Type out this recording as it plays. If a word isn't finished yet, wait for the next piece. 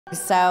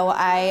So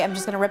I am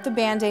just going to rip the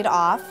Band-Aid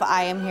off.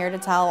 I am here to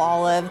tell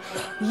all of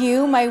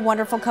you, my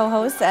wonderful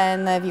co-hosts,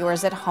 and the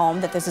viewers at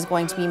home that this is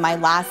going to be my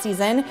last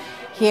season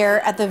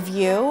here at The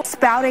View.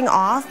 Spouting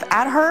off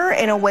at her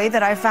in a way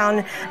that I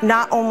found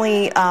not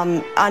only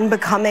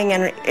unbecoming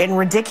and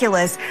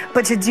ridiculous,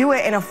 but to do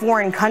it in a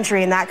foreign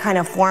country in that kind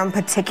of forum,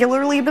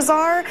 particularly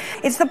bizarre.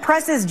 It's the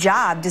press's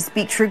job to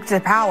speak truth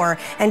to power.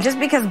 And just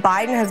because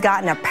Biden has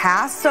gotten a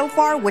pass so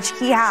far, which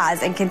he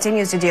has and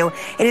continues to do,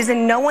 it is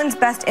in no one's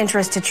best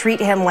interest to treat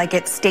him like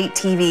it's state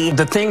TV.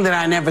 The thing that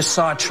I never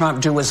saw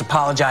Trump do was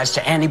apologize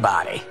to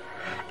anybody.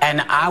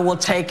 And I will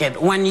take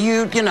it when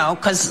you know,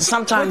 because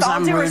sometimes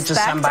I'm rude to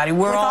somebody.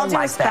 We're all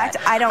like that.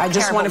 I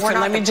just want to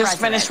let me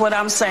just finish what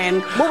I'm saying.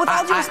 Well, with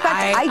all due respect,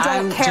 I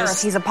don't care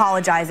if he's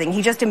apologizing.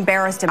 He just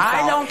embarrassed himself.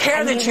 I don't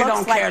care that you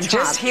don't care.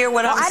 Just hear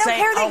what I'm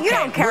saying. I don't care that you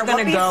don't care.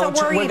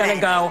 We're going to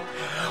go.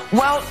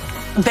 Well,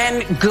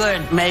 then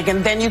good,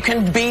 Meghan. Then you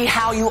can be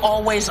how you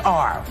always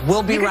are.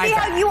 We'll be right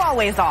back. How you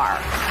always are.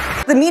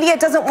 The media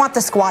doesn't want the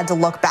squad to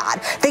look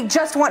bad. They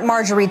just want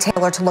Marjorie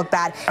Taylor to look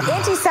bad.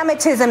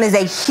 Anti-Semitism is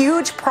a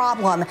huge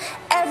problem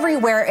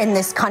everywhere in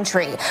this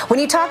country. When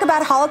you talk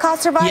about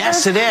Holocaust survivors,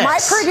 yes, it is. My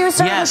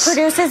producer who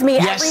produces me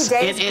every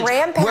day, his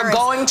grandparents. We're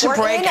going to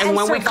break, and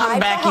when we come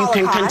back, you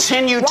can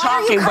continue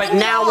talking, but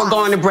now we're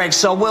going to break,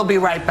 so we'll be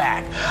right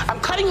back. I'm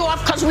cutting you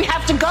off because we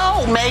have to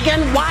go,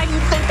 Meghan. Why do you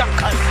think I'm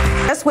cutting?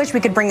 I just wish we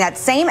could bring that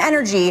same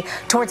energy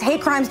towards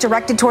hate crimes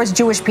directed towards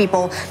Jewish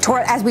people,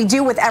 as we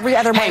do with every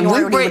other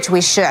minority, which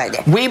we should.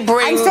 We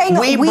bring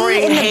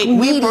hate.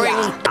 We bring.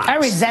 I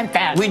resent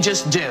that. We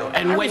just do.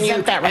 And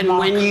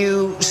when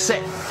you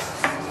say,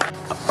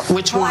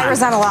 which one? I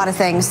resent a lot of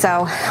things,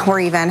 so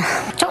we're even.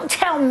 Don't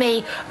tell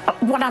me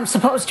what I'm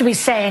supposed to be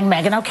saying,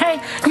 Meghan,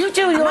 okay? You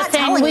do your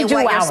thing, we do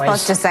ours. You're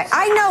supposed to say.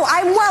 I know,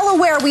 I'm well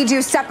aware we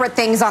do separate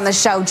things on the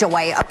show,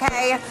 Joy,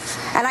 okay?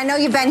 And I know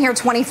you've been here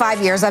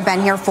 25 years, I've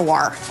been here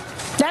 4.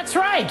 That's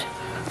right.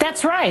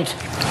 That's right.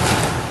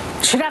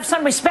 Should have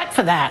some respect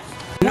for that.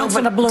 Once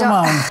in a blue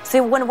moon. See,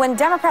 when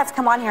Democrats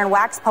come on here and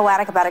wax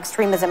poetic about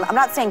extremism, I'm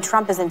not saying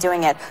Trump isn't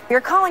doing it, but you're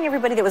calling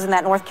everybody that was in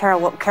that North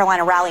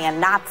Carolina rally a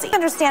Nazi. I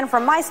understand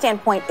from my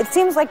standpoint, it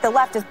seems like the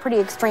left is pretty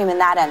extreme in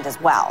that end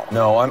as well.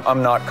 No,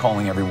 I'm not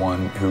calling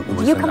everyone who was in that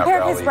rally. You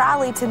compared his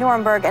rally to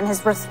Nuremberg and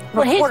his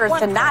reporters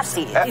to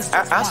Nazis.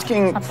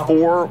 Asking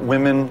for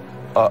women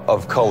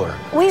of color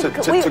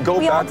to go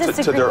back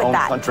to their own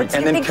country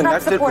and then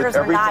connect it with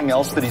everything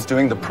else that he's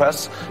doing, the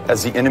press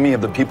as the enemy of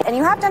the people. And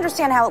you have to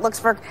understand how it looks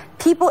for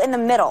people in the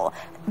middle,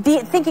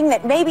 thinking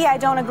that maybe I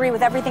don't agree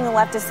with everything the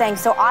left is saying,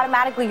 so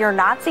automatically you're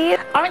Nazi.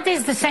 Aren't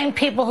these the same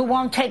people who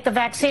won't take the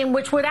vaccine,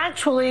 which would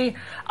actually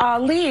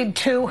lead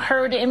to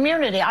herd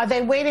immunity? Are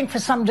they waiting for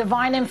some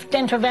divine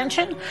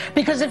intervention?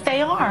 Because if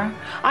they are,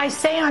 I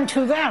say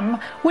unto them,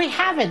 we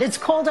have it. It's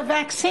called a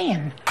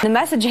vaccine. The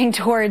messaging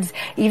towards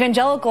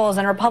evangelicals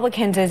and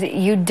Republicans is,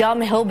 you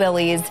dumb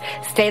hillbillies,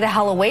 stay the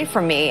hell away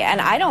from me.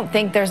 And I don't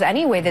think there's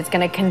any way that's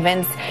going to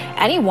convince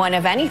anyone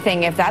of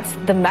anything if that's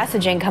the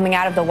messaging coming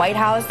out of the White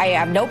House. I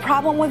have no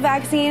problem with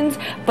vaccines,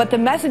 but the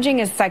messaging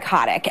is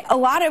psychotic. A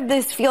lot of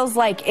this feels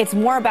like it's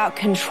more about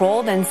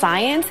control than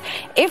science.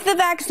 If the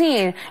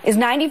vaccine is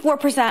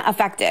 94%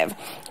 effective,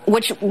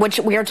 which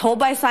we are told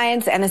by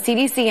science and the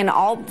CDC and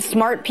all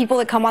smart people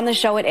that come on the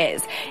show it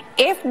is.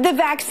 If the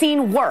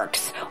vaccine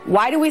works,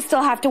 why do we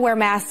still have to wear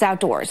masks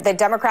outdoors? The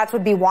Democrats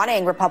would be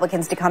wanting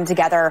Republicans to come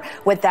together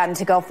with them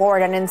to go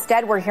forward, and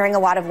instead we're hearing a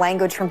lot of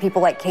language from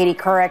people like Katie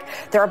Couric.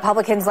 The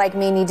Republicans like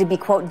me need to be,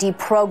 quote,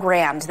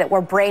 deprogrammed, that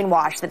we're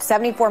brainwashed, that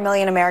 74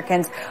 million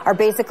Americans are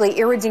basically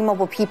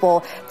irredeemable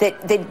people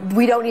that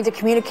we don't need to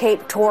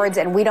communicate towards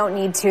and we don't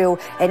need to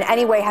in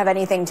any way have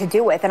anything to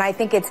do with. And I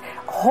think it's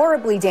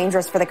horribly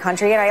dangerous for the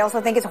country, and I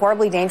also think it's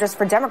horribly dangerous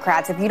for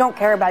Democrats. If you don't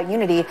care about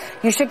unity,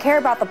 you should care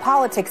about the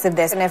politics of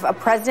this. And if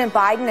President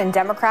Biden and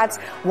Democrats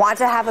want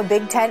to have a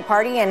big tent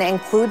party and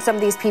include some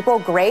of these people,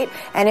 great.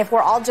 And if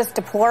we're all just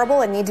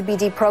deplorable and need to be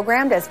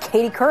deprogrammed, as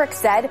Katie Couric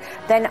said,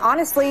 then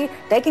honestly,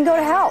 they can go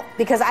to hell,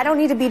 because I don't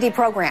need to be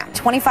deprogrammed.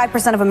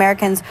 25% of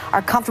Americans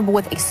are comfortable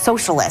with a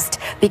socialist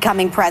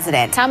becoming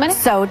president. How many?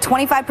 So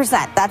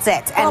 25%, that's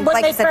it. And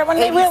when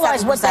they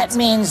realize what that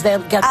means, they'll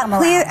get come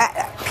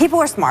around. People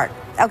are smart.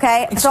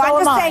 Okay, so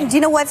I'm just saying, do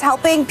you know what's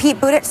helping Pete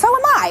Buttigieg? So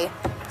am I.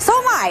 So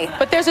am I.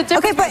 But there's a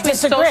difference between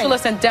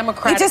socialist and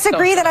democratic. You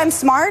disagree that I'm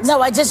smart? No,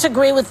 I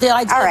disagree with the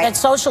idea that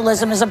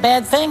socialism is a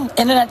bad thing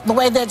in the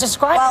way they're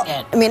describing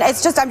it. I mean, I'm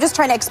just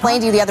trying to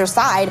explain to you the other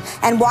side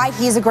and why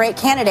he's a great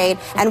candidate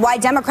and why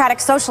democratic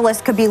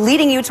socialists could be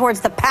leading you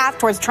towards the path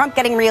towards Trump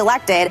getting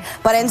reelected.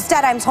 But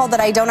instead, I'm told that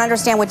I don't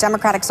understand what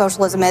democratic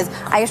socialism is.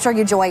 I assure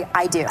you, Joy,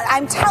 I do.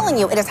 I'm telling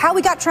you, it is how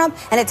we got Trump,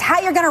 and it's how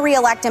you're going to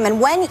reelect him.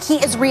 And when he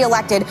is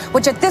reelected,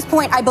 which at this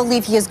point I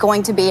believe he is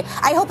going to be,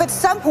 I hope at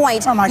some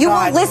point you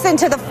will listen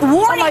to the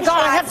warning Oh my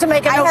God, I have to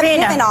make a I novena.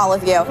 have given all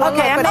of you.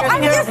 Okay,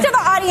 I'm used to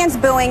the audience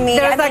booing me.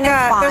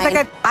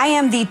 I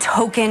am the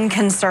token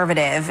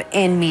conservative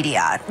in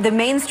media. The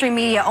mainstream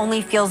media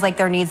only feels like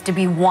there needs to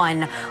be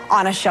one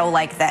on a show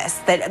like this.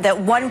 That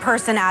one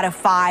person out of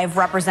 5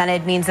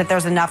 represented means that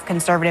there's enough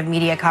conservative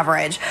media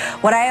coverage.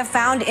 What I have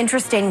found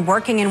interesting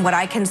working in what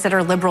I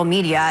consider liberal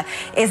media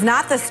is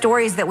not the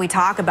stories that we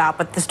talk about,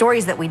 but the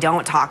stories that we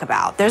don't talk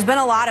about. There's been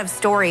a lot of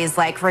stories,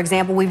 like, for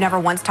example, we've never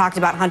once talked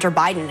about Hunter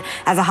Biden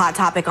as a hot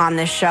topic on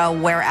this show,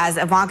 whereas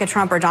Ivanka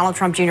Trump or Donald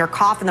Trump Jr.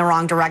 cough in the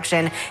wrong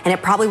direction, and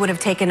it probably would have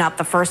taken up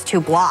the first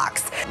 2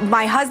 blocks.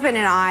 My husband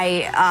and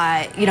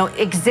I,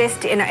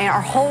 exist in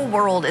our whole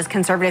world is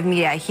conservative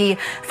media. He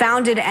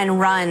founded and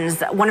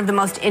runs one of the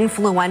most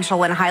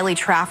influential and highly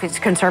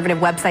trafficked conservative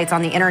websites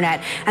on the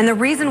internet. And the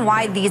reason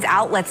why these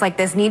outlets like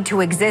this need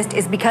to exist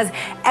is because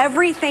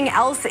everything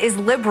else is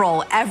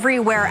liberal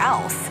everywhere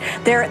else.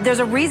 There's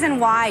a reason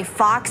why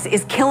Fox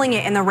is killing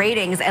it in the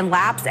ratings and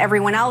laps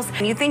everyone else.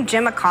 And you think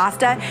Jim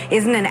Acosta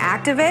isn't an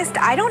activist?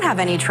 I don't have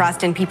any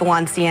trust in people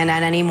on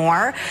CNN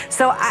anymore.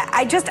 So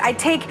I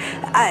take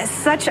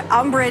such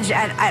umbrage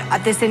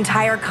at this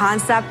entire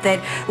concept that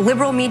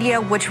liberal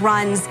media, which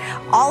runs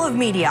all of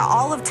media,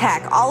 all of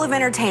tech, all of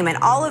entertainment,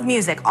 all of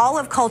music, all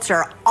of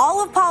culture,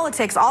 all of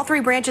politics, all 3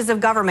 branches of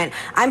government,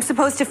 I'm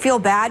supposed to feel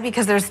bad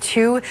because there's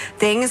 2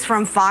 things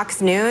from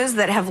Fox News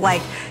that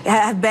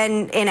have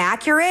been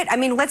inaccurate. I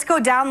mean, let's go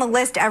down the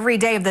list every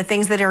day of the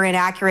things that are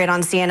inaccurate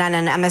on CNN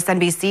and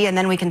MSNBC, and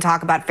then we can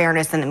talk about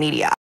fairness in the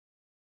media.